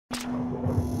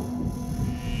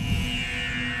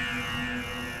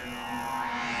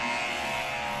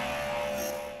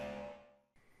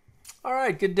All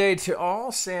right, good day to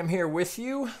all. Sam here with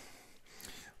you.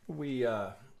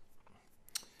 God,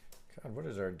 what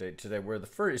is our date today? We're the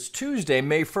first. It's Tuesday,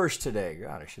 May 1st today.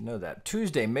 God, I should know that.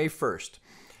 Tuesday, May 1st.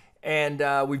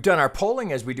 And we've done our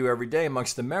polling as we do every day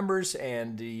amongst the members,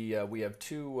 and we have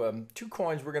two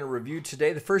coins we're going to review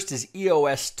today. The first is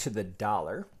EOS to the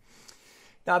dollar.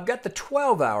 Now, I've got the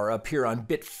 12-hour up here on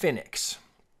Bitfinex.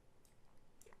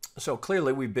 So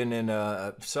clearly we've been in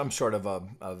some sort of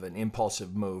an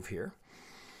impulsive move here.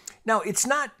 Now it's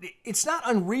not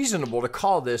unreasonable to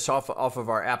call this off of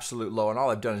our absolute low, and all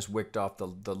I've done is wicked off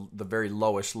the very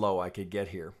lowest low I could get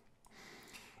here.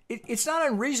 It's not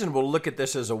unreasonable to look at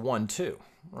this as a 1-2,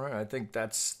 right? I think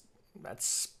that's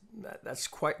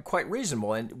quite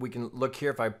reasonable, and we can look here.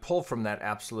 If I pull from that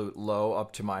absolute low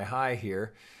up to my high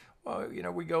here, well, you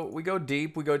know, we go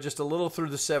deep. We go just a little through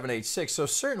the 786. So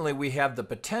certainly we have the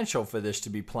potential for this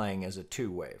to be playing as a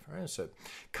 2 wave. Right? It's a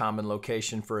common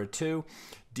location for a 2.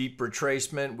 Deep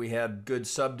retracement. We had good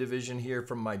subdivision here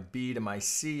from my B to my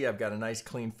C. I've got a nice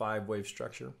clean 5-wave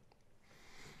structure.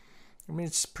 I mean,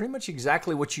 it's pretty much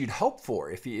exactly what you'd hope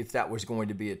for if that was going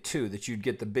to be a 2, that you'd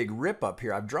get the big rip up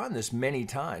here. I've drawn this many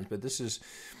times, but this is,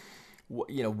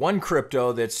 you know, one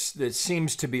crypto that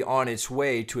seems to be on its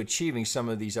way to achieving some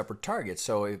of these upper targets.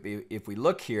 So if we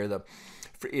look here,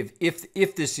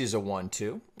 if this is a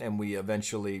 1-2 and we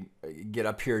eventually get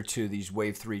up here to these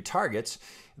wave 3 targets,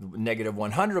 negative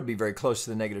 100 will be very close to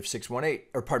the negative 618,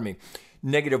 or pardon me,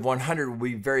 negative 100 will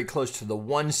be very close to the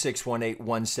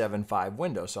 1618175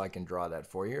 window. So I can draw that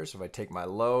for you here. So if I take my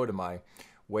low to my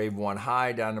wave 1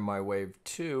 high down to my wave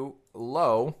 2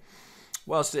 low,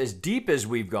 well, so as deep as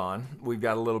we've gone, we've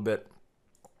got a little bit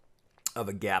of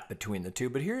a gap between the two.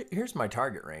 But here's my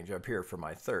target range up here for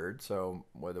my third. So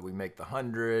whether we make the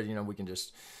 100, you know, we can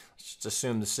just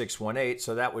assume the 618.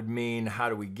 So that would mean, how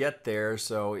do we get there?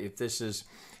 So if this is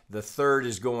the third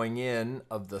is going in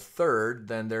of the third,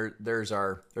 then there's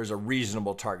a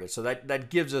reasonable target. So that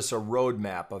gives us a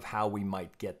roadmap of how we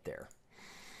might get there.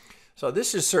 So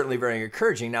this is certainly very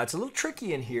encouraging. Now, it's a little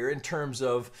tricky in here in terms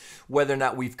of whether or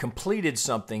not we've completed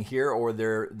something here or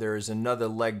there is another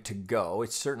leg to go.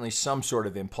 It's certainly some sort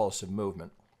of impulsive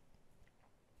movement.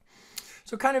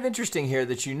 So kind of interesting here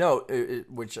that you note,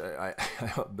 which I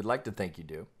would like to think you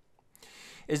do,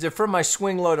 is that from my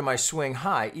swing low to my swing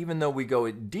high, even though we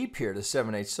go deep here to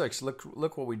 786,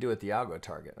 look what we do at the algo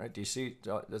target, right? Do you see?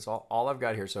 That's all I've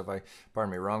got here. So if I,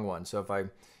 pardon me, wrong one. So if I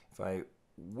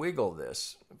wiggle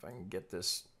this, if I can get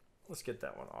this, let's get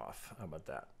that one off. How about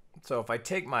that? So if I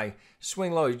take my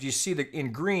swing low, you see the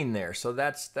in green there. So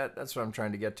that's what I'm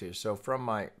trying to get to. So from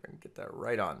my, I can get that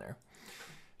right on there.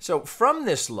 So from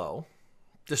this low,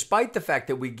 despite the fact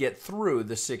that we get through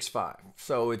the 6.5,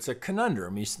 so it's a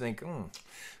conundrum. You think,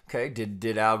 okay,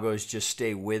 did algos just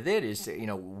stay with it? Is, you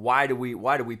know, why do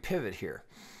we pivot here?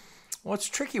 Well, it's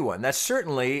a tricky one. That's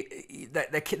certainly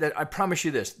that I promise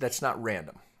you this. That's not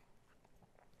random.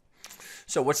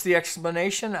 So what's the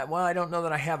explanation? Well, I don't know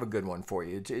that I have a good one for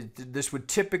you. This would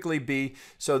typically be,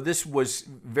 so this was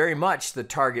very much the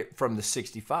target from the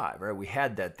 65, right? We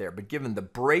had that there, but given the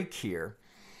break here,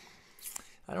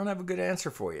 I don't have a good answer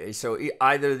for you. So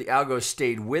either the algo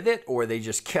stayed with it or they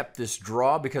just kept this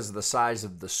draw because of the size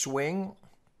of the swing.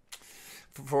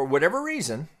 For whatever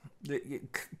reason,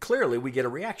 clearly we get a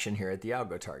reaction here at the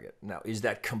algo target. Now, is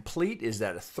that complete? Is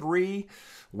that a 3?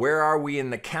 Where are we in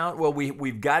the count? Well,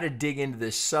 we've got to dig into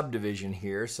this subdivision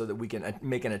here so that we can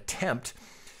make an attempt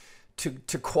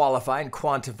to qualify and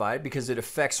quantify it, because it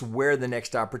affects where the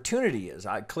next opportunity is.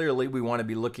 Clearly, we want to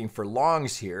be looking for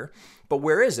longs here, but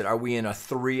where is it? Are we in a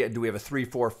 3? Do we have a 3,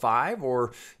 4, 5,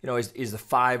 or, you know, is the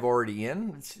 5 already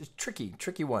in? It's a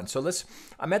tricky one. So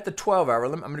I'm at the 12-hour.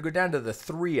 I'm going to go down to the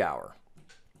 3-hour,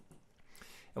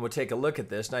 and we'll take a look at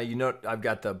this. Now, you note I've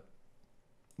got the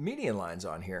median lines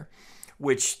on here,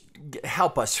 which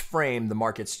help us frame the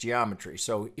market's geometry.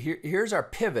 So here's our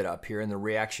pivot up here and the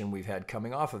reaction we've had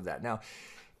coming off of that. Now,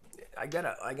 I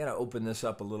gotta open this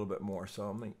up a little bit more. So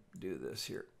I'm gonna do this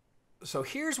here. So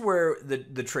here's where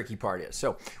the tricky part is.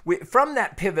 So from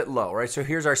that pivot low, right? So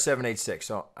here's our 786.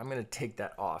 So I'm gonna take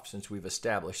that off since we've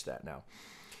established that now.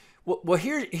 Well,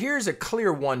 here's a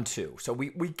clear 1-2. So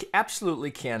we absolutely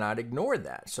cannot ignore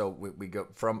that. So we go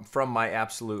from my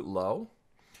absolute low,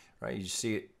 right? You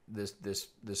see it.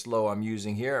 This low I'm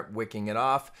using here, wicking it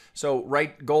off. So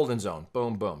right golden zone,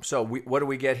 boom, boom. So what do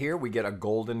we get here? We get a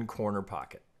golden corner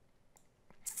pocket.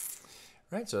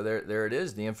 Right, so there it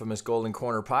is, the infamous golden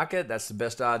corner pocket. That's the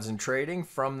best odds in trading.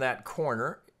 From that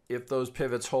corner, if those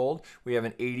pivots hold, we have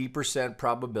an 80%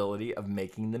 probability of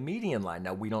making the median line.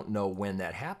 Now, we don't know when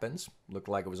that happens. Looked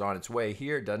like it was on its way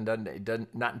here. It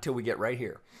doesn't, not until we get right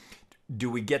here. do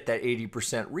we get that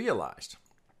 80% realized?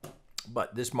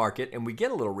 But this market, and we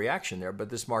get a little reaction there, but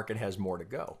this market has more to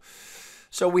go.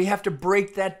 So we have to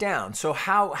break that down. So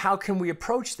how can we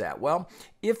approach that? Well,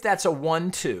 if that's a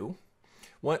 1-2,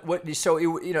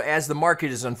 as the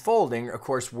market is unfolding, of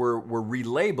course, we're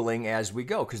relabeling as we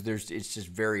go, because it's just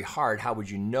very hard. How would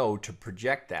you know to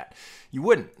project that? You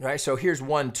wouldn't, right? So here's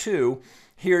 1-2.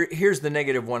 Here's the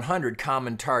negative 100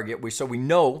 common target. So we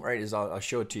know, right, I'll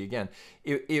show it to you again.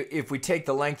 If we take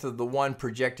the length of the 1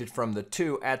 projected from the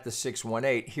 2 at the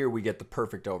 618, here we get the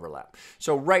perfect overlap.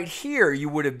 So right here, you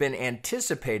would have been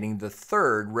anticipating the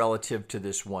third relative to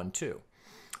this 1-2.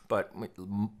 But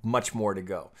much more to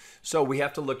go. So we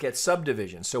have to look at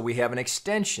subdivision. So we have an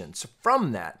extension. So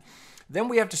from that, then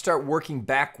we have to start working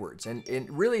backwards. And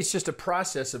really, it's just a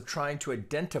process of trying to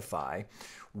identify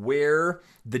where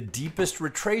the deepest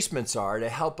retracements are to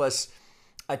help us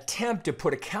attempt to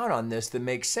put a count on this that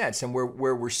makes sense, and where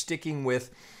we're sticking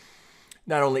with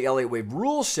not only Elliott wave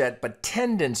rule set, but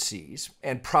tendencies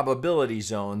and probability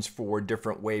zones for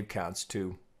different wave counts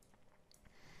to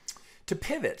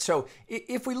pivot. So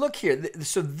if we look here,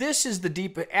 so this is the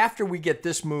deep, after we get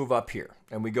this move up here,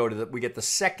 and we get the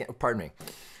second,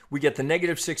 we get the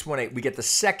negative 618, we get the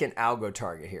second algo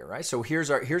target here, right? So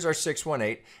here's our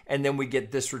 618, and then we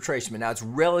get this retracement. Now it's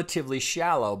relatively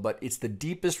shallow, but it's the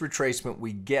deepest retracement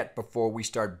we get before we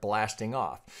start blasting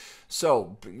off.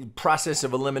 So process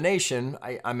of elimination,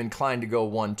 I'm inclined to go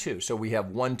 1-2. So we have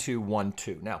 1-2,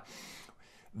 1-2. Now,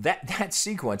 that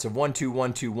sequence of 1-2,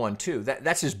 1-2, 1-2,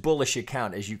 that's as bullish a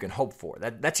count as you can hope for.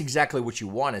 That's exactly what you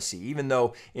want to see, even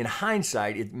though in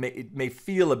hindsight it may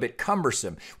feel a bit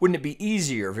cumbersome. Wouldn't it be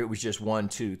easier if it was just 1,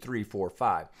 2, 3, 4,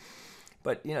 5?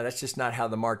 But that's just not how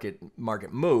the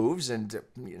market moves. And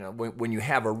when you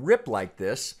have a rip like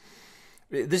this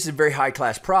is a very high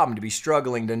class problem to be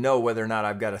struggling to know whether or not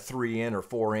I've got a 3 in or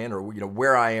 4 in, or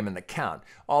where I am in the count.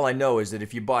 All I know is that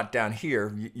if you bought down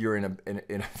here, you're in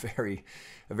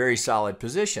a very solid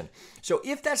position. So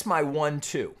if that's my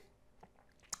 1-2,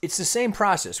 it's the same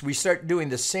process. We start doing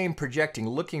the same projecting,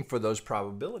 looking for those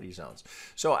probability zones.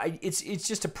 So it's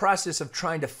just a process of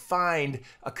trying to find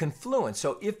a confluence.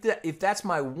 So if that's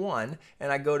my 1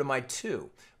 and I go to my 2,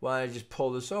 well, I just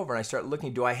pull this over and I start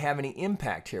looking, do I have any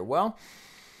impact here? Well,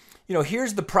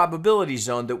 here's the probability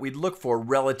zone that we'd look for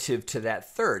relative to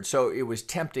that third. So it was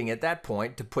tempting at that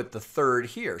point to put the third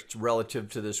here relative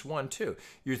to this 1-2.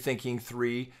 You're thinking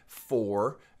 3,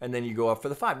 4, and then you go up for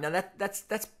the 5. Now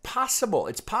that's possible.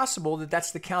 It's possible that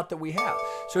that's the count that we have.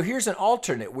 So here's an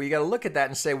alternate where you got to look at that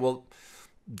and say, well,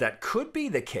 that could be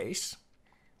the case.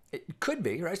 It could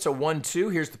be, right? So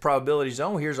 1-2, here's the probability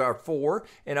zone, here's our 4,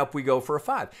 and up we go for a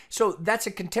 5. So that's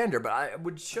a contender, but I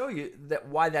would show you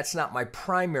why that's not my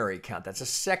primary count. That's a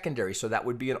secondary, so that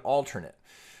would be an alternate.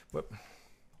 Whoop. Let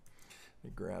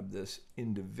me grab this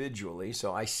individually.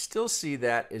 So I still see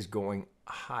that as going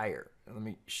higher. And let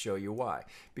me show you why.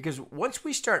 Because once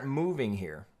we start moving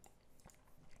here,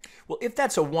 well, if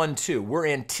that's a 1-2, we're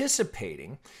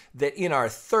anticipating that in our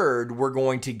third, we're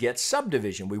going to get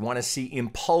subdivision. We want to see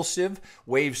impulsive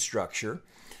wave structure.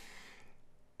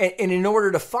 And in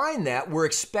order to find that, we're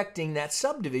expecting that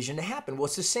subdivision to happen. Well,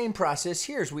 it's the same process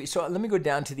here. So let me go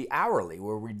down to the hourly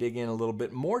where we dig in a little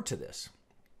bit more to this.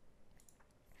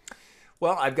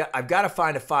 Well, I've got to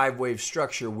find a 5-wave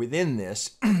structure within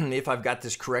this. If I've got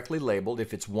this correctly labeled,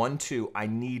 if it's 1-2, I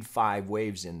need 5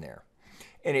 waves in there.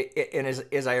 And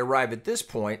as I arrive at this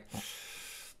point,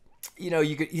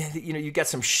 you got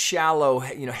some shallow,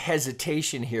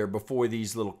 hesitation here before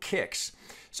these little kicks.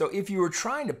 So if you were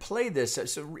trying to play this,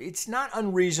 so it's not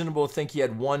unreasonable to think you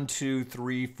had 1, 2,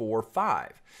 3, 4,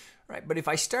 5, right? But if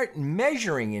I start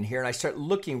measuring in here and I start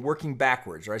working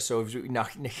backwards, right? So now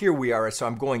here we are. So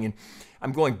I'm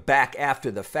going back after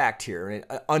the fact here,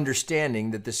 understanding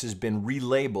that this has been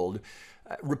relabeled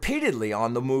repeatedly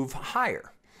on the move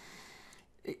higher.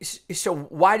 So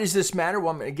why does this matter?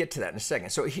 Well, I'm going to get to that in a second.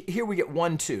 So here we get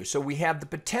 1-2. So we have the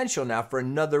potential now for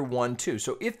another 1-2.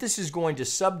 So if this is going to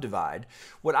subdivide,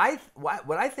 what I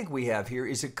think we have here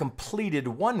is a completed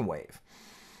 1 wave.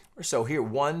 So here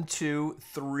 1, 2,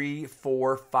 3,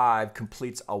 4, 5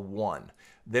 completes a 1.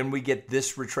 Then we get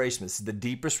this retracement. This is the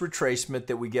deepest retracement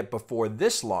that we get before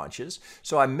this launches.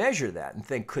 So I measure that and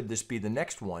think, could this be the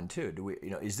next one too?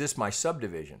 Is this my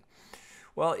subdivision?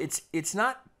 Well, it's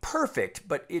not perfect,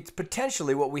 but it's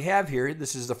potentially what we have here.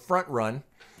 This is the front run,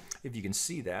 if you can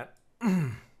see that.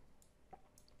 Let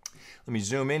me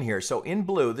zoom in here. So in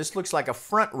blue, this looks like a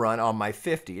front run on my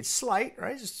 50. It's slight,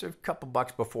 right? Just a couple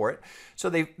bucks before it. So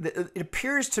it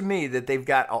appears to me that I've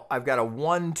got a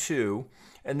 1-2,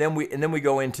 And then we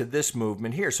go into this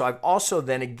movement here. So I've also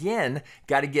then again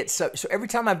got to get, so every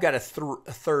time I've got a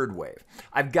third wave,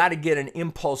 I've got to get an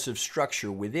impulsive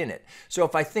structure within it. So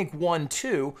if I think 1,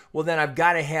 2, well then I've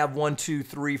got to have 1, 2,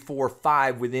 3, 4,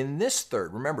 5 within this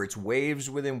third. Remember, it's waves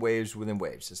within waves within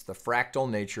waves. It's the fractal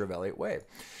nature of Elliott wave.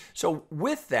 So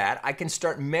with that, I can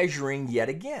start measuring yet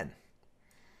again.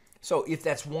 So if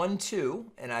that's 1,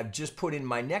 2, and I've just put in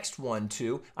my next 1,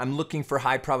 2, I'm looking for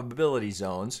high probability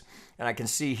zones. And I can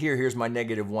see here, here's my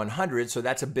negative 100. So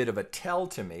that's a bit of a tell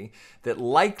to me that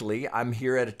likely I'm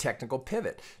here at a technical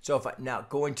pivot. So if I now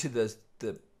going to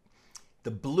the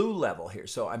blue level here,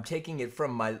 so I'm taking it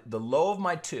from the low of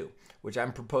my 2, which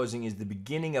I'm proposing is the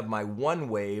beginning of my 1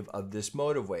 wave of this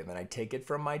motive wave. And I take it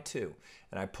from my 2,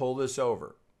 and I pull this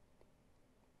over.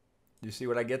 Do you see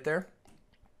what I get there?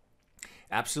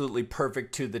 Absolutely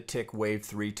perfect to the tick wave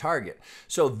 3 target.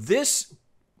 So this,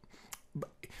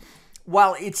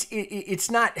 while it's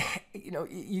not,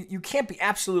 you can't be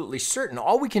absolutely certain.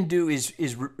 All we can do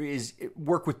is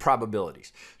work with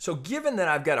probabilities. So given that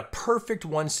I've got a perfect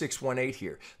 1618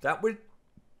 here, that would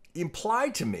imply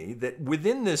to me that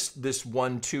within this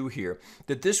 1, 2 here,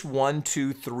 that this 1,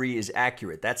 2, 3 is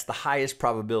accurate. That's the highest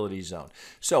probability zone.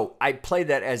 So I play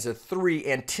that as a 3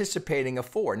 anticipating a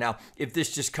 4. Now, if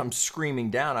this just comes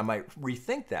screaming down, I might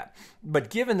rethink that. But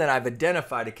given that I've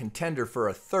identified a contender for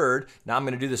a third, now I'm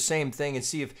going to do the same thing and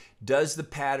see if does the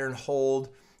pattern hold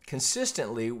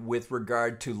consistently with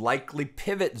regard to likely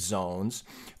pivot zones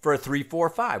for a 3, 4,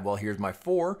 5. Well, here's my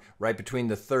 4 right between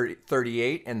the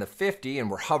 38 and the 50, and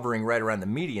we're hovering right around the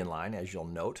median line, as you'll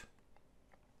note.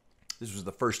 This was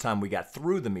the first time we got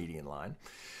through the median line.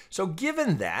 So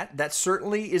given that, that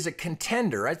certainly is a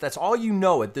contender, right? That's all you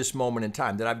know at this moment in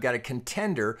time, that I've got a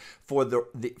contender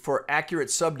for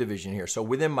accurate subdivision here. So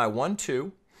within my 1,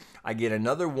 2, I get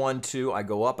another 1, 2, I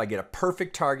go up, I get a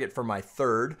perfect target for my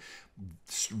third,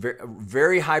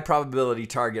 very high probability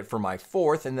target for my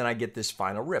fourth, and then I get this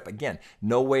final rip. Again,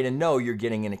 no way to know you're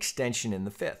getting an extension in the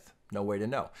fifth. No way to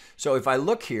know. So if I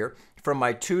look here, from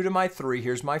my 2 to my 3,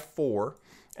 here's my 4,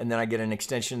 and then I get an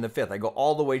extension in the fifth. I go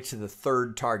all the way to the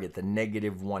third target, the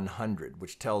negative 100,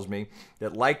 which tells me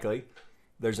that likely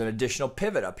there's an additional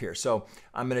pivot up here. So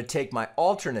I'm going to take my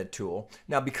alternate tool.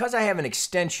 Now, because I have an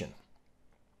extension,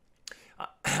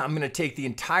 I'm going to take the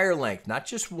entire length, not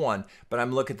just one, but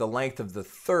I'm looking at the length of the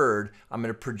third. I'm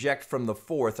going to project from the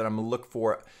fourth, and I'm going to look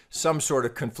for some sort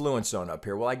of confluence zone up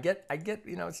here. Well, I get,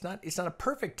 it's not a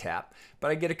perfect tap, but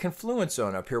I get a confluence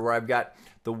zone up here where I've got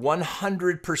the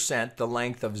 100%, the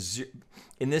length of,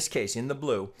 in this case, in the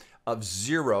blue, of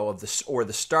 0 of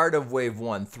the start of wave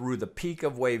 1 through the peak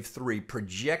of wave 3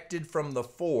 projected from the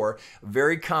 4. A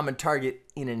very common target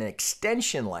in an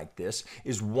extension like this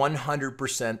is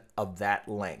 100% of that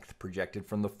length projected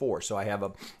from the 4. So I have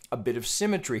a bit of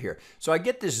symmetry here. So I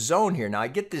get this zone here. Now I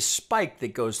get this spike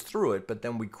that goes through it, but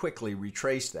then we quickly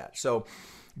retrace that. So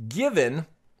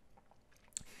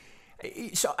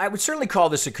I would certainly call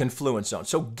this a confluence zone.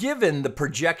 So given the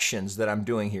projections that I'm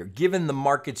doing here, given the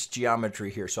market's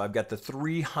geometry here, so I've got the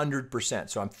 300%,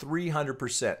 so I'm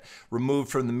 300%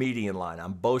 removed from the median line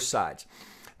on both sides,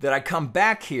 that I come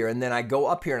back here and then I go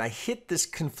up here and I hit this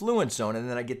confluence zone and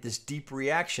then I get this deep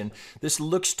reaction. This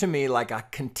looks to me like a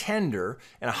contender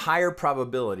and a higher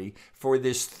probability for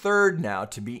this third now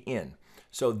to be in.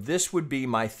 So this would be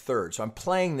my third. So I'm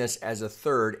playing this as a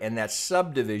third, and that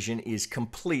subdivision is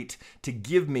complete to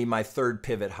give me my third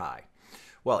pivot high.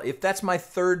 Well, if that's my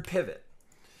third pivot,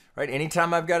 right,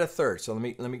 anytime I've got a third, so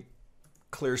let me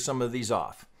clear some of these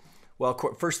off. Well,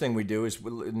 first thing we do is,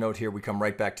 note here, we come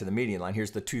right back to the median line.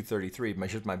 Here's the 233,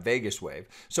 here's my Vegas wave.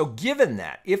 So given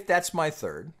that, if that's my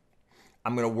third,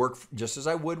 I'm going to work just as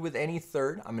I would with any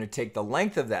third. I'm going to take the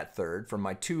length of that third from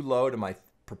my 2 low to my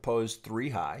proposed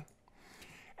 3 high,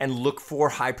 and look for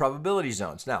high probability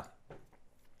zones. Now,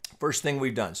 first thing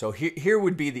we've done. So here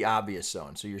would be the obvious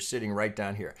zone. So you're sitting right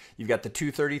down here. You've got the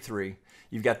 233,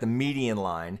 you've got the median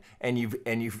line, and you've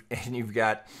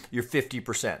got your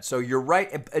 50%. So you're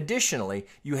right. Additionally,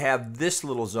 you have this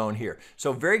little zone here.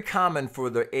 So very common for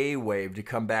the A wave to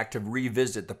come back to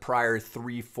revisit the prior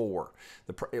 3, 4.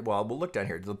 Well, we'll look down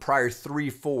here. The prior 3,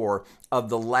 4 of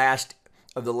the last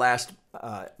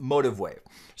motive wave.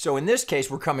 So in this case,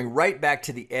 we're coming right back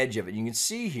to the edge of it. You can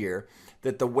see here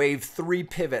that the wave 3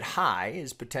 pivot high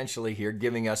is potentially here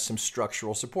giving us some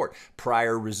structural support.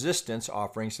 Prior resistance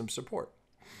offering some support.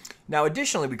 Now,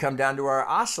 additionally, we come down to our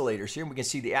oscillators here, and we can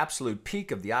see the absolute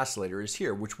peak of the oscillator is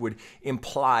here, which would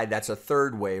imply that's a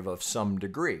third wave of some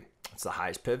degree. It's the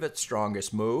highest pivot,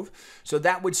 strongest move. So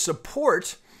that would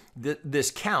support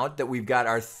this count that we've got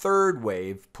our third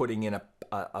wave putting in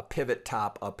a pivot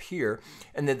top up here.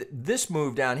 And then this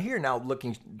move down here, now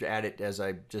looking at it as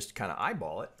I just kind of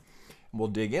eyeball it, we'll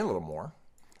dig in a little more.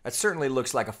 That certainly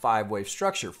looks like a 5-wave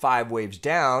structure. 5 waves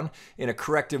down in a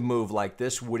corrective move like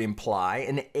this would imply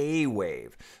an A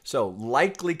wave. So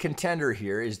likely contender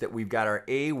here is that we've got our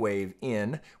A wave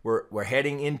in. We're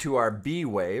heading into our B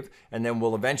wave, and then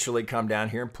we'll eventually come down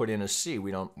here and put in a C. We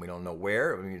don't know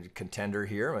where. I mean, contender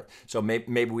here. So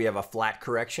maybe we have a flat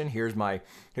correction. Here's my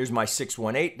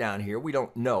 618 down here. We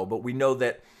don't know, but we know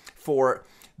that for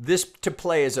this to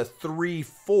play as a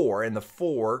 3-4 and the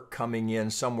 4 coming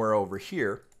in somewhere over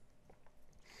here,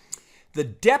 the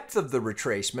depth of the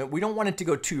retracement, we don't want it to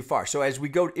go too far. So as we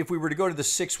go, if we were to go to the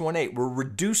 618, we're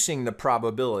reducing the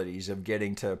probabilities of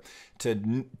getting to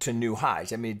new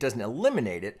highs. I mean, it doesn't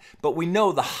eliminate it, but we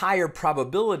know the higher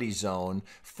probability zone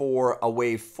for a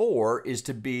wave 4 is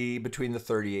to be between the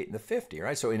 38 and the 50,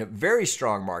 right? So in a very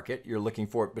strong market, you're looking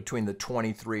for it between the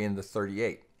 23 and the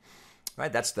 38.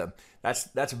 Right, that's a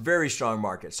very strong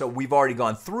market. So we've already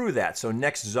gone through that. So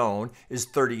next zone is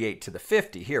 38 to the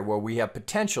 50 here, where we have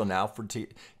potential now to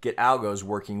get algos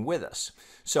working with us.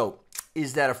 So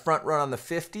is that a front run on the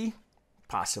 50?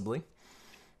 Possibly.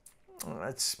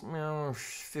 That's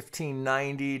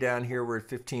 1590 down here. We're at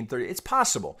 1530. It's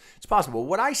possible. It's possible.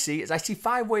 What I see is I see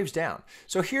 5 waves down.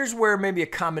 So here's where maybe a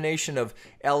combination of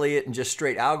Elliott and just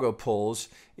straight algo pulls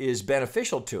is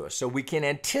beneficial to us. So we can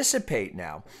anticipate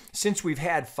now, since we've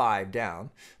had 5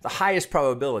 down, the highest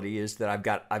probability is that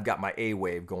I've got my A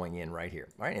wave going in right here,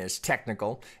 right? And it's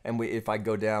technical. And if I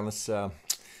go down, let's go.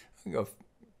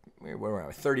 Where am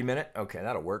I? 30 minute. Okay,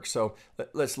 that'll work. So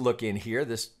let's look in here.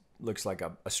 This looks like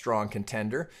a strong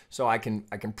contender. So I can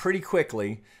pretty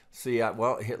quickly see.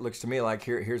 Well, it looks to me like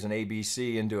here's an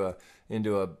ABC into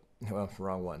a well,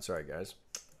 wrong one. Sorry guys.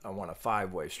 I want a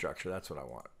 5-wave structure. That's what I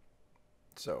want.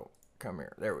 So come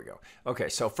here. There we go. Okay.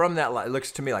 So from that, it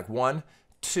looks to me like 1,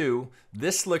 2.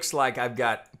 This looks like I've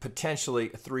got potentially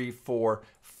 3, 4,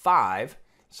 5.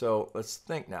 So let's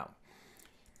think now.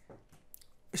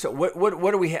 So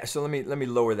what do we have? So let me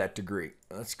lower that degree.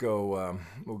 Let's go.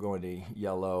 We'll go into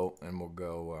yellow, and we'll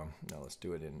go. No,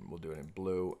 we'll do it in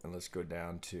blue, and let's go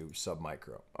down to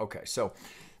submicro. Okay, so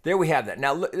there we have that.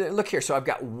 Now look here. So I've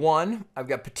got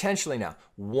potentially now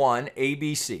 1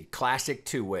 ABC, classic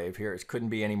 2-wave here. It couldn't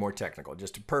be any more technical.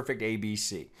 Just a perfect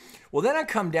ABC. Well, then I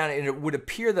come down, and it would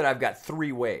appear that I've got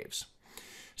 3 waves.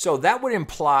 So that would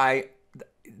imply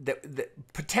that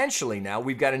potentially now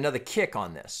we've got another kick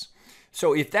on this.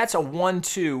 So if that's a 1,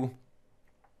 2,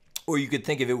 or you could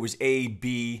think if it was A,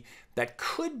 B, that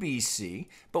could be C,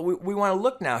 but we want to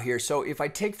look now here. So if I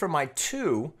take from my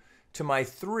 2 to my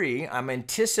 3, I'm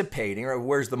anticipating, or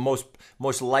where's the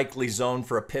most likely zone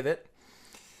for a pivot?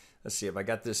 Let's see if I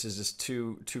got this. Is this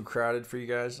too crowded for you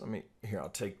guys? I'll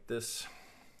take this.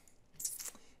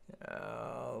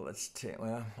 Let's take,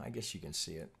 well, I guess you can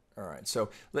see it. All right, so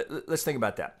let's think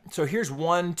about that. So here's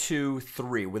 1, 2,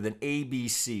 3 with an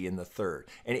ABC in the third,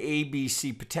 an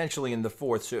ABC potentially in the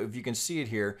fourth. So if you can see it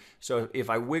here, so if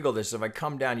I wiggle this, if I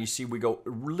come down, you see we go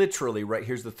literally right,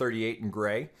 here's the 38 in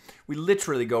gray. We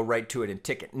literally go right to it and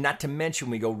tick it. Not to mention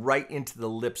we go right into the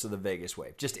lips of the Vegas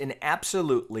wave. Just an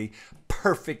absolutely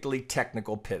perfectly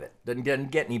technical pivot.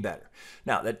 Doesn't get any better.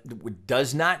 Now, that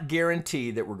does not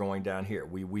guarantee that we're going down here.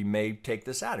 We may take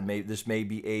this out. This may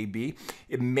be AB.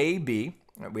 It may be,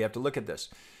 we have to look at this.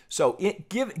 So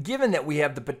given that we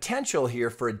have the potential here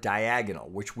for a diagonal,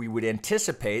 which we would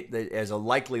anticipate that as a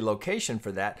likely location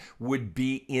for that would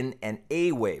be in an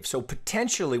A wave. So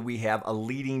potentially we have a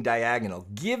leading diagonal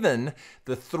given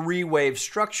the 3-wave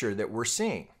structure that we're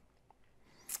seeing.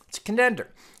 It's a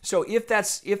contender. So if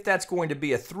that's going to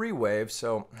be a 3-wave,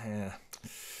 so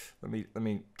let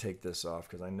me take this off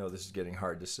because I know this is getting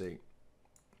hard to see.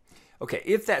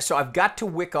 Okay, so I've got to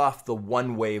wick off the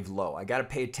 1-wave low. I got to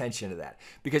pay attention to that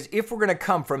because if we're going to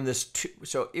come from this,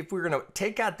 so if we're going to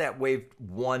take out that wave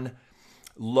 1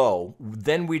 low,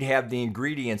 then we'd have the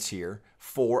ingredients here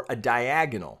for a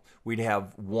diagonal. We'd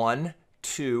have 1,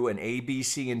 2, an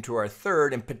ABC into our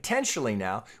third, and potentially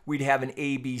now we'd have an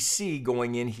ABC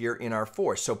going in here in our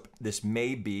fourth. So this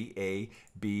may be A,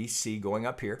 B, C going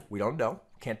up here. We don't know.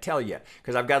 Can't tell yet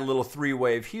because I've got a little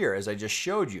 3-wave here as I just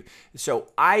showed you. So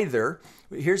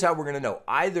here's how we're going to know.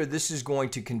 Either this is going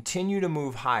to continue to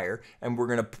move higher and we're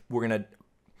going to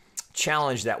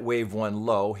challenge that wave 1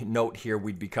 low. Note here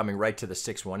we'd be coming right to the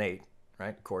 618,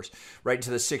 right? Of course, right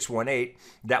to the 618.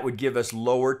 That would give us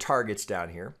lower targets down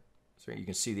here. So you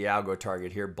can see the algo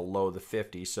target here below the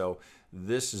 50. So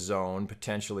this zone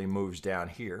potentially moves down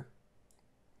here.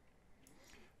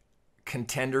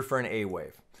 Contender for an A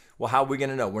wave. Well, how are we going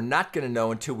to know? We're not going to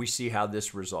know until we see how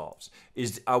this resolves.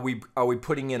 Are we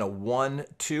putting in a 1,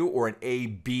 2 or an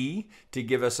AB to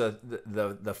give us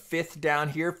the fifth down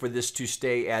here for this to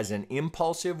stay as an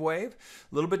impulsive wave?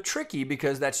 A little bit tricky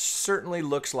because that certainly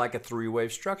looks like a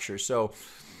three-wave structure. So,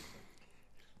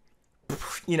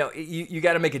 you know, you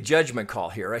got to make a judgment call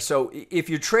here, right? So if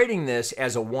you're trading this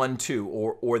as a 1, 2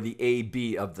 or the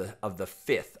AB of the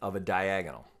fifth of a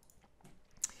diagonal,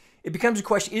 it becomes a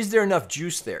question, is there enough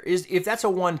juice there? If that's a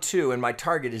 1, 2 and my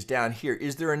target is down here,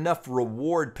 is there enough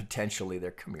reward potentially there?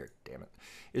 Come here, damn it.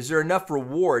 Is there enough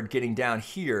reward getting down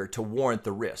here to warrant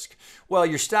the risk? Well,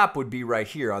 your stop would be right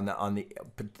here on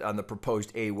the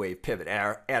proposed A wave pivot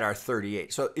at our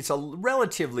 38. So it's a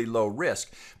relatively low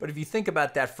risk. But if you think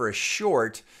about that for a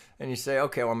short, and you say,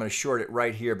 okay, well, I'm going to short it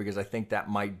right here because I think that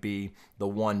might be the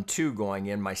 1, 2 going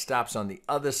in. My stop's on the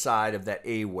other side of that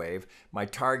A wave. My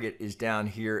target is down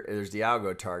here. There's the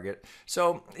algo target.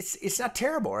 So it's not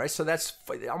terrible, right? So that's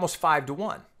almost 5 to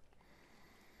 1.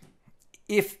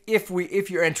 If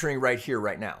you're entering right here,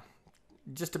 right now,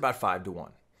 just about 5 to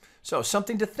 1. So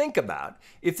something to think about.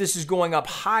 If this is going up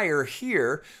higher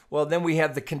here, well, then we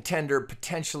have the contender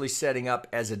potentially setting up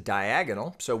as a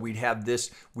diagonal. So we'd have this,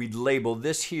 we'd label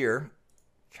this here,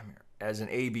 come here, as an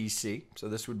ABC. So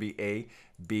this would be A,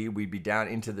 B. We'd be down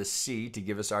into the C to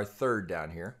give us our third down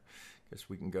here. Guess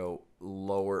we can go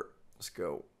lower. Let's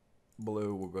go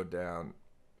blue. We'll go down.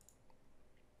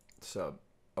 So,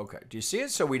 okay. Do you see it?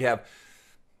 So we'd have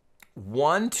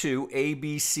 1, 2, A,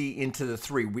 B, C into the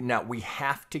 3. Now we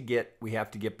have to get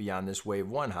beyond this wave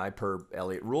 1 high per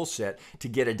Elliott rule set to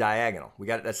get a diagonal. We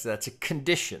got that's a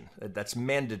condition. That's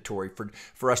mandatory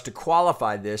for us to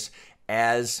qualify this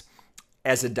as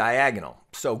a diagonal.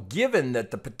 So given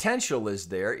that the potential is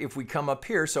there, if we come up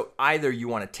here, so either you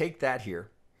want to take that here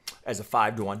as a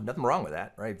 5 to 1, nothing wrong with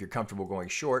that, right? If you're comfortable going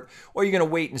short, or you're going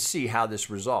to wait and see how this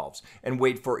resolves and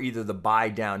wait for either the buy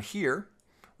down here.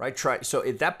 Right? So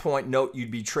at that point, note you'd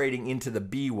be trading into the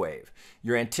B wave.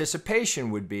 Your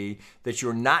anticipation would be that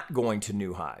you're not going to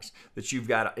new highs, that you've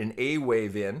got an A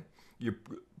wave in, you're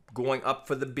going up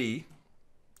for the B.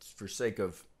 For sake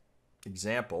of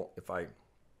example,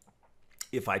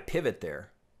 if I pivot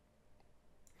there.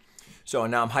 So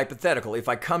now I'm hypothetical. If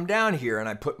I come down here and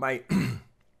I put my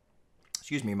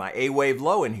my A wave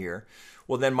low in here,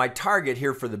 well, then my target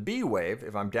here for the B wave,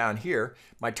 if I'm down here,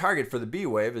 my target for the B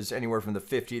wave is anywhere from the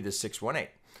 50 to 618.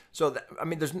 So I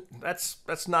mean,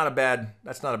 that's not a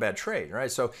bad trade,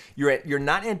 right? So you're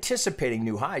not anticipating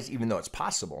new highs, even though it's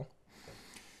possible.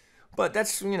 But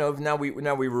that's, you know, now we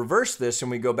reverse this and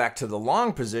we go back to the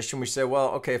long position. We say,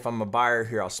 well, okay, if I'm a buyer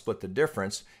here, I'll split the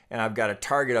difference, and I've got a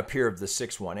target up here of the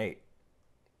 618.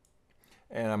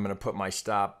 And I'm going to put my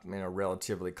stop, you know,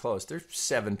 relatively close. There's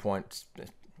 7 points.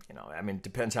 You know, I mean, it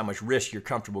depends how much risk you're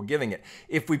comfortable giving it.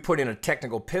 If we put in a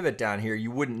technical pivot down here, you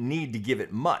wouldn't need to give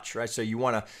it much, right? So you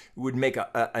would make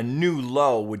a new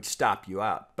low would stop you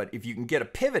out. But if you can get a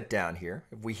pivot down here,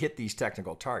 if we hit these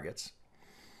technical targets,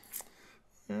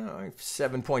 you know,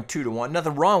 7.2 to 1,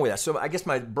 nothing wrong with that. So I guess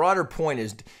my broader point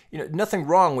is, you know, nothing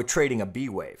wrong with trading a B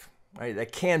wave. Right,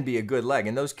 that can be a good leg,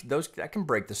 and those that can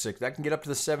break the 6. That can get up to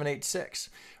the 786.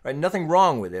 Right, nothing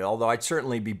wrong with it. Although I'd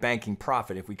certainly be banking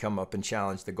profit if we come up and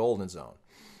challenge the golden zone.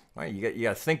 Right, you got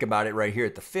to think about it right here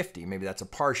at the 50. Maybe that's a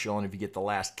partial, and if you get the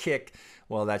last kick,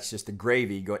 well, that's just the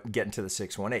gravy getting to the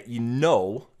 618. You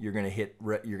know you're going to hit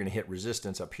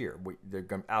resistance up here.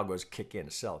 Algos kick in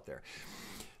to sell it there.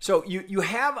 So you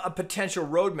have a potential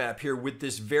roadmap here with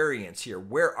this variance here.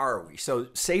 Where are we? So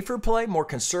safer play, more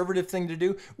conservative thing to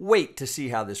do, wait to see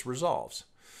how this resolves.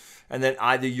 And then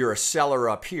either you're a seller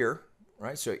up here,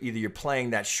 right? So either you're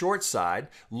playing that short side,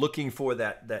 looking for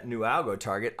that new algo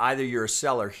target. Either you're a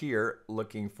seller here,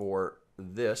 looking for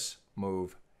this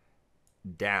move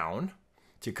down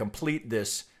to complete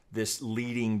this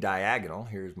leading diagonal.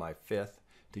 Here's my fifth,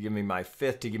 to give me my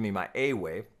fifth, to give me my A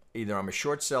wave. Either I'm a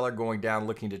short seller going down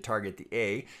looking to target the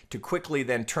A, to quickly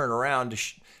then turn around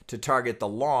to target the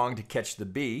long to catch the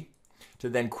B, to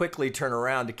then quickly turn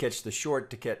around to catch the short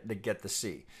to get the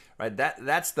C. Right?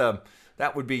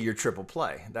 That would be your triple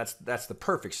play. That's the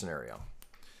perfect scenario.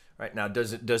 Right? Now,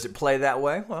 does it play that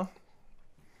way? Well,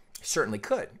 it certainly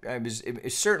could.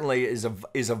 It certainly is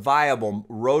a viable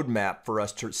roadmap for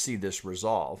us to see this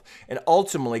resolve and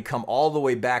ultimately come all the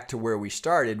way back to where we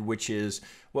started, which is,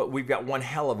 well, we've got one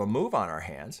hell of a move on our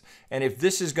hands. And if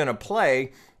this is going to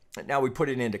play, now we put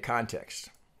it into context.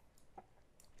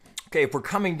 Okay, if we're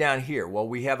coming down here, well,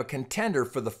 we have a contender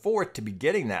for the 4th to be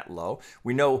getting that low.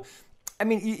 We know, I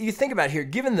mean, you think about it here,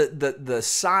 given the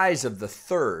size of the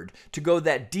 3rd, to go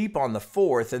that deep on the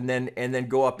 4th and then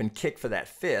go up and kick for that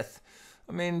 5th,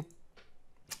 I mean,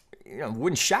 you know, it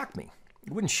wouldn't shock me.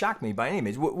 It wouldn't shock me by any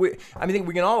means. I think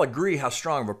we can all agree how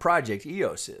strong of a project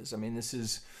EOS is. I mean, this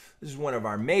is one of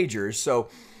our majors. So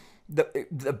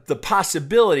the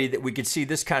possibility that we could see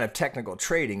this kind of technical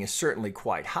trading is certainly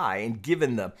quite high. And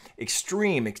given the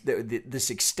extreme,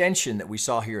 this extension that we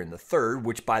saw here in the third,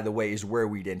 which by the way is where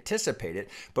we'd anticipate it,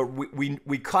 but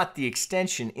we caught the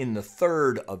extension in the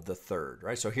third of the third,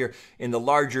 right? So here in the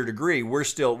larger degree, we're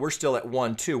still at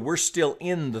 1, 2. We're still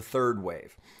in the third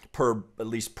wave. At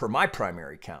least per my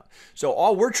primary count. So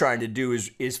all we're trying to do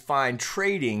is find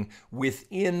trading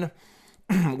within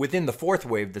the fourth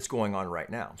wave that's going on right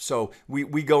now. So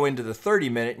we go into the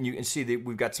 30-minute and you can see that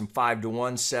we've got some 5 to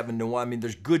 1, 7 to 1. I mean,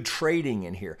 there's good trading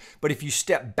in here. But if you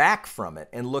step back from it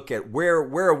and look at where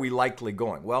are we likely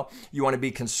going? Well, you want to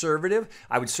be conservative.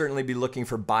 I would certainly be looking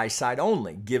for buy side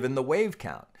only, given the wave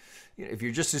count. If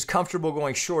you're just as comfortable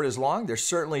going short as long, there's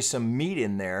certainly some meat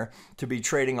in there to be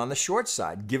trading on the short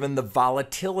side, given the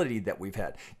volatility that we've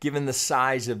had, given the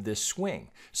size of this swing.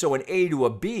 So an A to a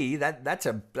B, that's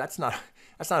not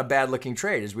a bad looking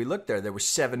trade. As we look there was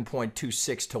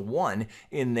 7.26 to 1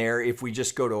 in there if we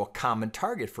just go to a common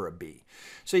target for a B.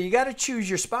 So you got to choose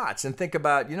your spots and think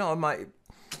about, you know,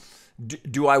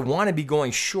 do I want to be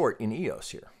going short in EOS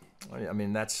here? I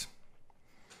mean, that's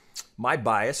my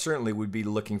bias certainly would be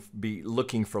looking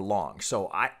for long. So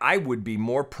I would be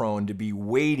more prone to be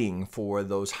waiting for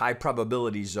those high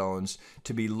probability zones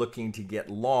to be looking to get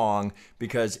long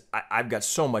because I've got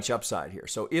so much upside here.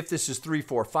 So if this is 3,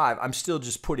 4, 5, I'm still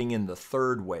just putting in the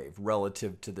third wave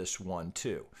relative to this 1,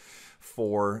 2.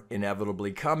 4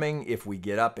 inevitably coming if we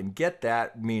get up and get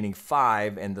that, meaning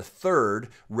 5 and the third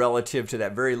relative to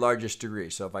that very largest degree.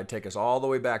 So if I take us all the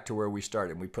way back to where we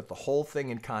started and we put the whole thing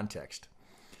in context,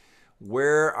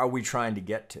 where are we trying to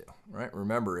get to, right?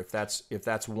 Remember, if that's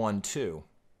 1, 2,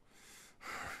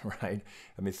 right?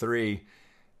 I mean, 3,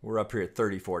 we're up here at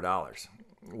 $34.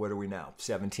 What are we now?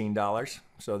 $17.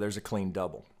 So there's a clean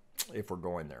double if we're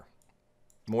going there.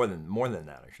 More than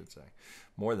that, I should say.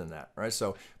 More than that, right?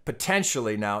 So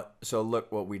potentially now, so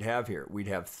look what we'd have here. We'd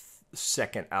have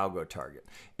second algo target.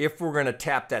 If we're going to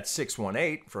tap that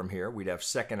 618 from here, we'd have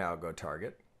second algo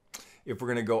target. If we're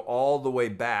going to go all the way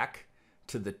back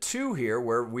to the 2 here,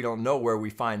 where we don't know where we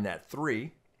find that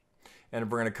 3, and if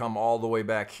we're going to come all the way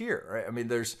back here, right? I mean,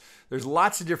 there's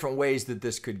lots of different ways that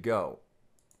this could go,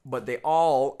 but they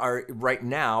all are right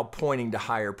now pointing to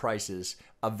higher prices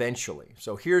eventually.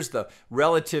 So here's the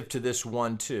relative to this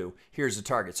 1, 2, here's the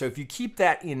target. So if you keep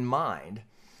that in mind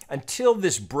until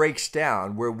this breaks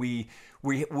down where we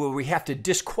have to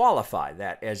disqualify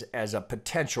that as a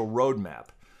potential roadmap,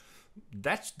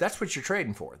 that's what you're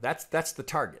trading for. That's the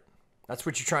target. That's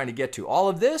what you're trying to get to. All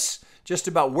of this, just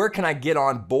about where can I get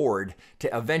on board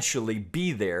to eventually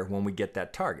be there when we get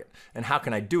that target? And how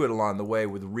can I do it along the way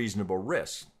with reasonable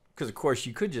risk? Because, of course,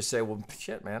 you could just say, well,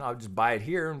 shit, man, I'll just buy it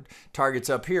here and target's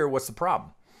up here. What's the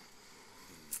problem?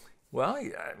 Well,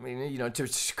 I mean, you know,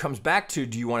 it comes back to,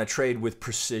 do you want to trade with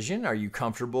precision? Are you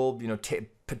comfortable, you know,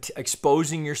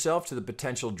 exposing yourself to the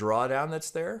potential drawdown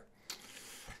that's there?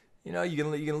 You know, you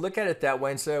can look at it that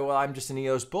way and say, well, I'm just an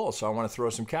EOS bull, so I want to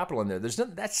throw some capital in there.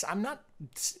 I'm not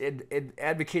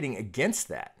advocating against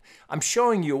that. I'm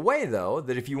showing you a way, though,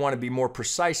 that if you want to be more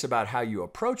precise about how you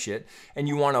approach it, and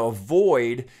you want to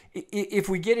avoid, if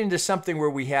we get into something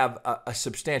where we have a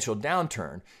substantial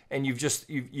downturn, and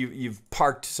you've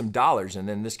parked some dollars, and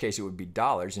in this case it would be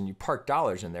dollars, and you park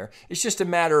dollars in there, it's just a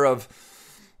matter of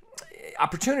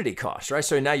opportunity cost, right?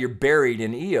 So now you're buried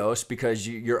in EOS because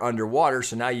you're underwater.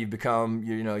 So now you've become,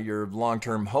 you know, your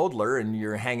long-term hodler and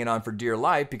you're hanging on for dear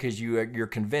life because you're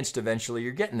convinced eventually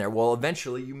you're getting there. Well,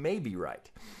 eventually you may be right.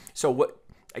 So what?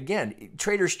 Again,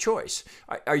 trader's choice.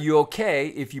 Are you okay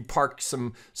if you park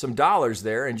some dollars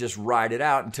there and just ride it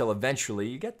out until eventually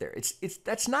you get there?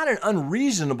 That's not an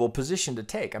unreasonable position to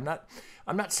take. I'm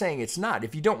not saying it's not.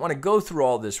 If you don't want to go through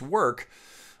all this work,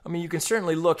 I mean, you can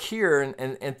certainly look here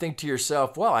and think to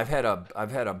yourself, well, I've had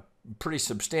a pretty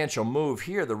substantial move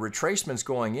here. The retracement's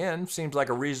going in, seems like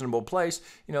a reasonable place.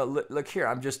 You know, look here.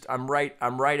 I'm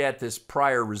right at this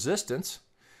prior resistance.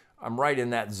 I'm right in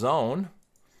that zone.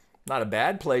 Not a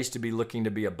bad place to be looking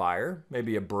to be a buyer.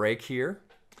 Maybe a break here.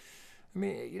 I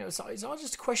mean, you know, it's all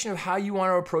just a question of how you want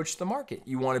to approach the market.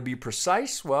 You want to be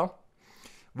precise? Well,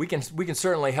 we can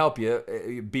certainly help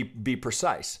you be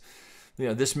precise. You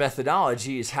know, this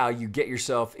methodology is how you get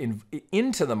yourself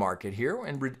into the market here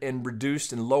and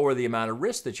reduce and lower the amount of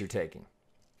risk that you're taking.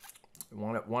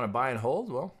 Want to buy and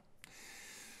hold? Well,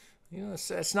 you know,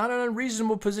 it's not an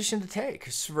unreasonable position to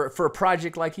take for a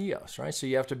project like EOS, right? So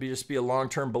you have to just be a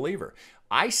long-term believer.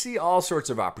 I see all sorts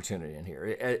of opportunity in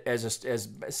here. As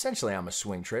essentially, I'm a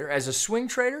swing trader. As a swing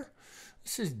trader,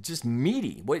 this is just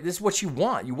meaty. This is what you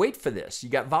want. You wait for this. You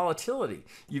got volatility.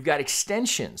 You've got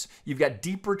extensions. You've got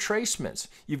deep retracements.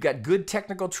 You've got good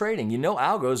technical trading. You know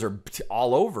algos are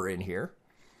all over in here.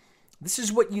 This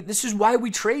is why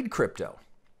we trade crypto,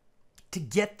 to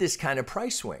get this kind of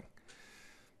price swing.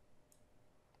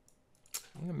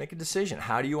 I'm going to make a decision.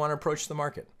 How do you want to approach the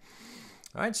market?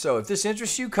 All right, so if this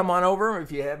interests you, come on over.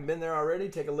 If you haven't been there already,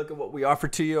 take a look at what we offer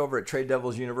to you over at Trade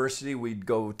Devils University. We'd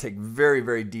go take very,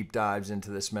 very deep dives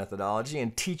into this methodology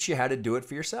and teach you how to do it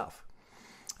for yourself.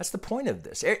 That's the point of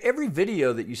this. Every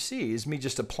video that you see is me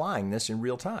just applying this in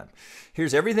real time.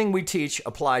 Here's everything we teach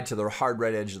applied to the hard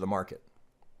right edge of the market.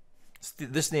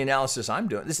 This is the analysis I'm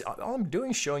doing. All I'm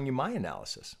doing is showing you my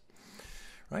analysis.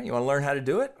 Right? You want to learn how to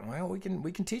do it? Well, we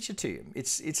can teach it to you.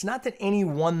 It's not that any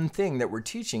one thing that we're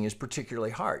teaching is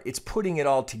particularly hard. It's putting it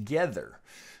all together.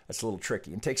 That's a little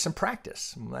tricky and takes some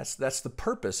practice. That's the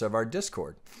purpose of our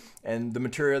Discord and the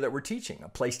material that we're teaching. A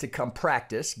place to come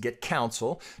practice, get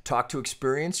counsel, talk to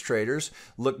experienced traders,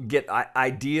 get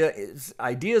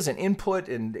ideas and input,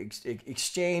 and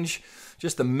exchange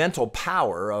just the mental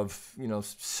power of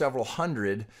several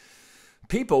hundred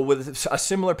people with a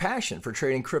similar passion for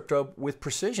trading crypto with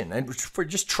precision and for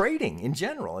just trading in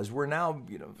general, as we're now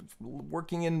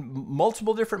working in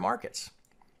multiple different markets.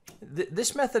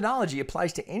 This methodology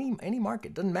applies to any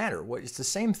market. Doesn't matter. It's the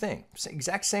same thing.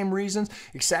 Exact same reasons,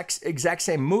 exact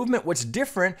same movement. What's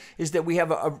different is that we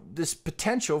have this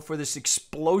potential for this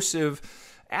explosive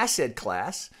asset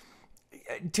class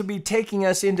to be taking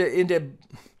us into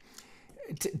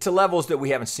levels that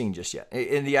we haven't seen just yet.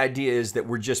 And the idea is that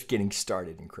we're just getting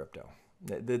started in crypto.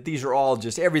 That these are all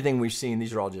just, everything we've seen,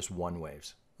 these are all just one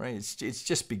waves, right? It's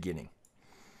just beginning.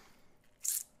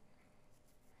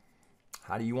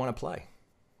 How do you want to play?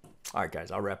 All right,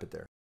 guys, I'll wrap it there.